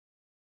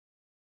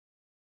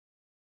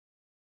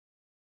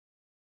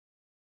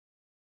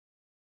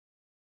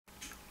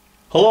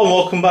Hello and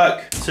welcome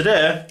back.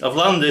 Today I've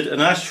landed a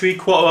nice 3/4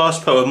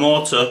 horsepower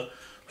motor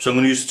which I'm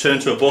going to use to turn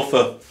to a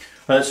buffer.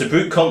 And it's a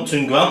Brute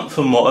Compton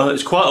Grantham motor.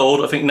 It's quite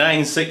old, I think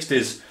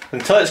 1960s. I can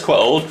tell it's quite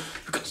old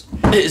because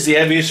it is the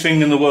heaviest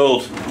thing in the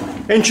world.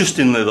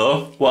 Interestingly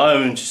though, what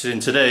I'm interested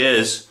in today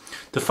is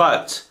the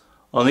fact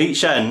on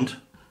each end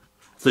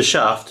of the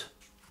shaft,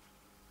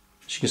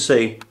 as you can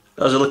see,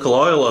 there's a little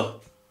oiler.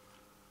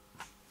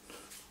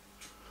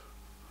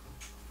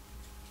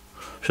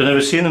 So I've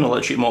never seen an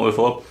electric motor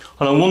before,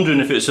 and I'm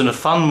wondering if it's in a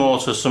fan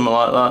motor or something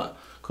like that.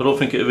 I don't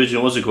think it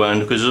originally was a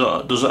ground because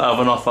it doesn't have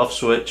an off-off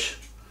switch.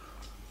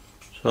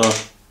 So I'm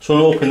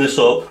going to open this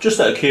up, just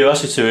out of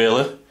curiosity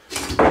really.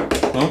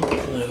 Oh,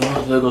 there you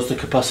go, there goes the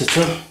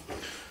capacitor.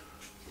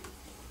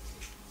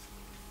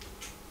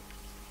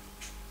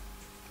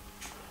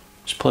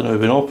 It's plenty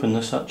of been open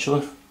this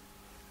actually.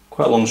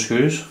 Quite long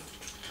screws.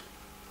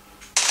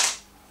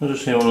 I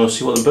just want to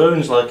see what the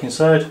bearing's like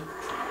inside.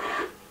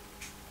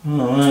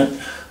 Alright.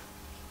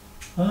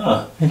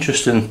 Ah,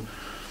 interesting.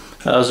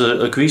 It has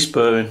a grease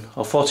bearing.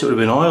 I thought it would have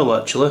been oil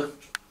actually.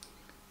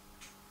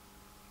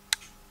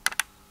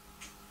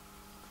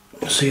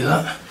 See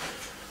that?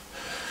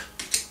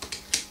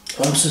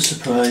 That's a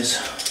surprise.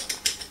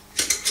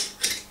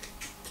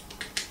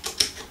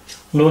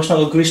 No, it's not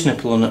got a grease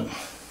nipple on it.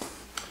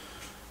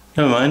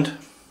 Never mind.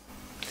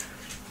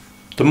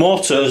 The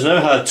motor has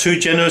now had 2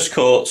 generous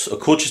coats of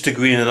Colchester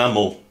green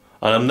enamel,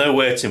 and I'm now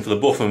waiting for the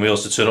buffering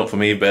wheels to turn up from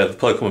eBay. They'll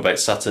probably come back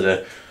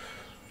Saturday.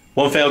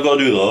 One thing I've got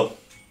to do though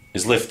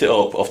is lift it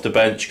up off the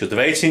bench because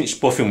they're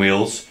 8-inch buffing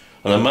wheels,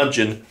 and I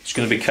imagine it's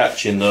going to be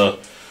catching there.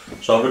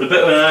 So I've got a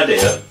bit of an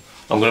idea.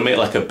 I'm going to make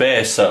like a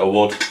base out of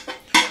wood,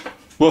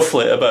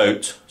 roughly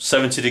about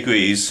 70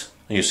 degrees,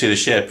 and you'll see the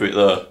shape of it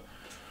there.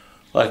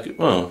 Like,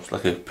 well, it's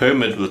like a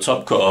pyramid with the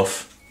top cut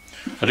off.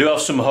 I do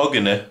have some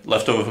mahogany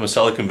left over from a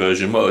cellar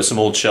conversion, but with some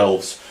old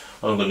shelves.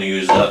 I'm going to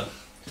use that.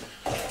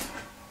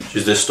 Which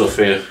is this stuff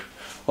here.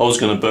 I was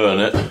going to burn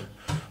it,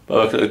 but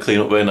I reckon it'll clean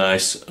up very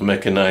nice and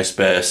make a nice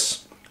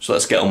base. So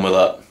let's get on with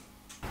that.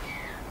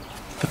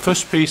 The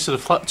first piece of the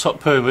flat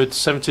top pyramid,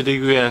 70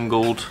 degree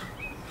angled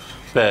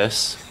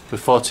base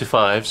with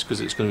 45s, because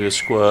it's going to be a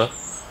square,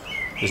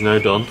 is now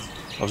done.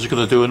 I was just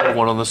going to do another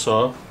one on the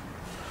saw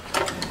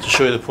to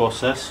show you the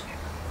process.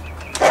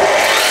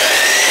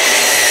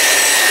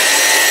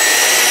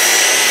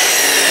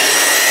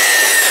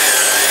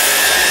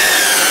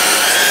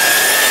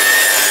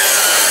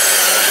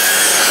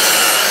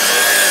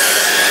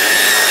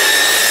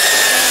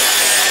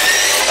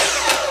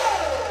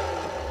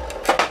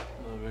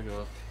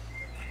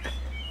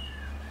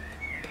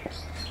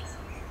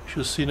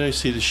 You'll see now,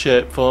 see the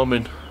shape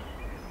forming.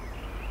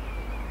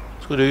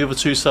 So we'll do the other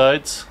 2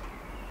 sides.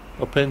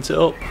 I'll paint it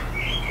up.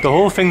 The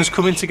whole thing's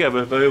coming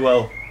together very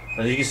well.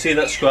 And you can see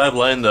that scribe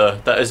line there,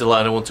 that is the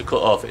line I want to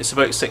cut off. It's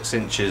about 6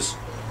 inches.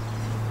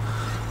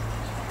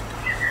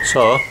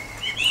 So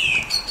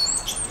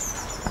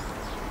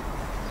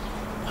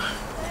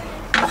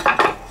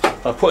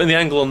by putting the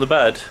angle on the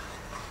bed,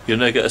 you'll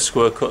now get a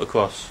square cut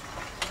across.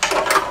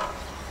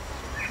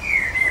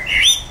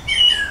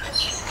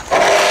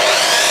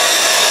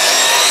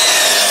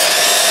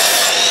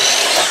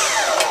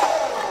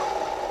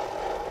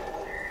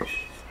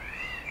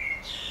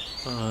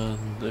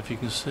 And if you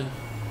can see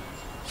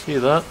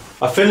that.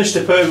 I finished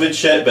the pyramid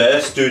shaped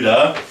base,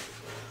 doodah.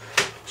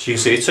 As you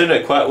can see, it turned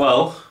out quite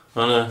well.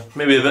 And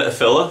maybe a bit of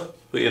filler,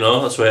 but you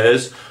know, that's where it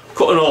is.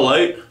 Cut it all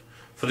out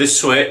for this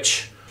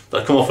switch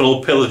that come off an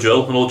old pillar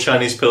drill, an old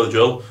Chinese pillar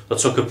drill that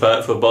I took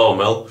apart for a ball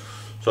mill.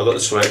 So I got the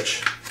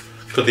switch.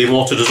 Because the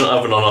motor doesn't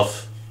have an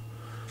on-off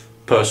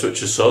power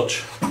switch as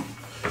such.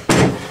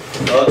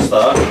 So that's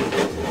that.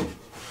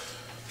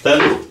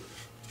 Then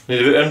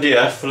need a bit of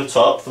MDF for the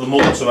top, for the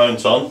motor to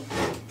mount on,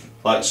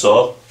 like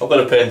so. I've got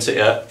to paint it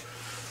yet.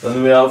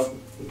 Then we have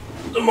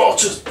the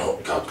motors. Oh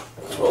god,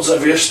 that's what's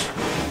heaviest.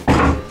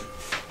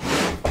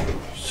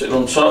 Sitting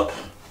on top,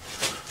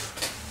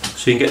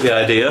 so you can get the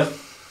idea.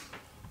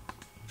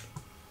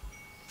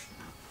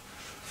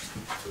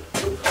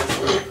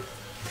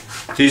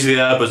 These are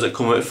the arbors that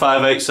come with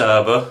 5/8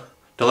 arbor,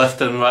 the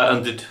left and right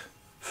handed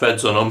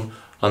threads on them,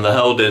 and they're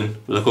held in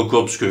with little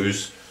grub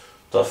screws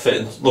that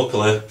fit.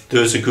 Luckily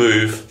there is a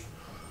groove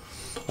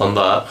on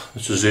that.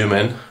 Let's just zoom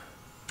in.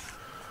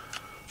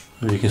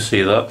 If you can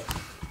see that. I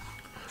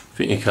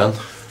think you can.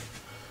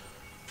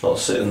 Not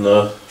sitting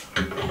there.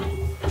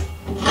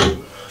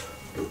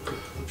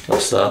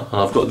 That's that.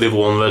 And I've got the other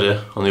one ready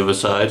on the other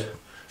side.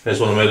 Here's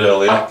one I made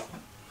earlier.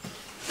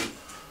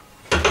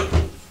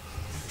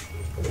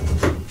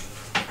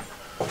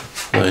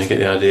 Now you get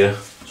the idea.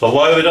 So I'll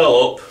wire it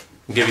all up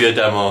and give you a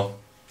demo.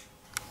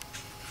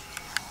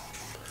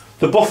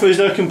 The buffer is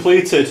now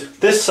completed.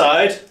 This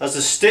side has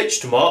a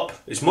stitched mop.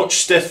 It's much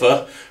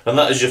stiffer, and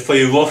that is for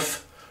your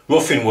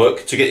roughing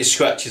work to get your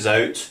scratches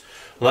out.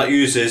 And that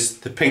uses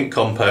the pink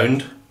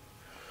compound.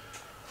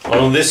 And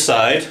on this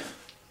side,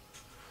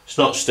 it's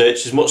not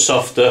stitched, it's much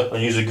softer,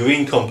 and use a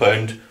green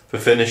compound for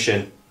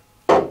finishing.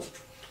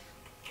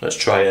 Let's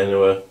try it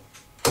anyway.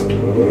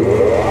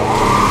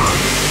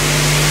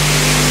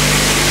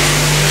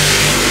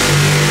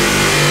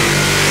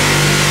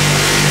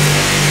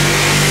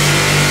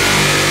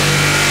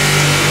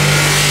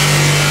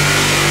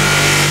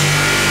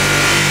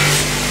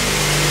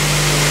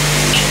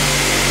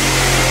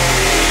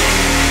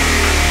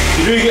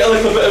 do get a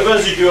little bit of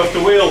residue off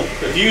the wheel.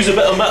 If you use a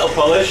bit of metal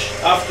polish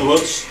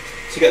afterwards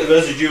to get the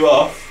residue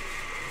off,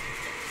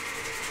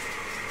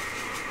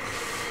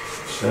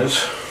 says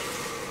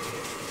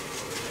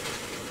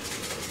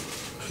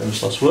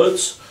famous last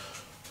words,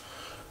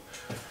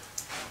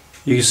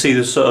 you can see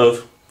the sort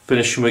of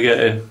finishing we're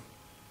getting.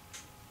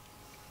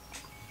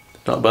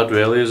 Not bad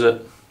really, is it?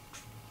 And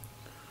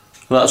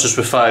that's just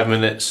for 5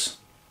 minutes.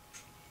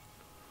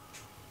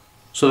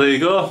 So there you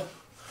go.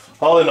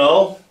 All in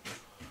all,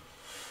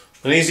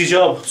 an easy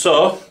job.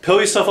 So, peel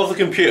yourself off the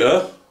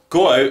computer,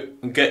 go out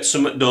and get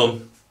something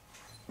done.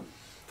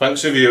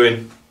 Thanks for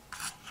viewing.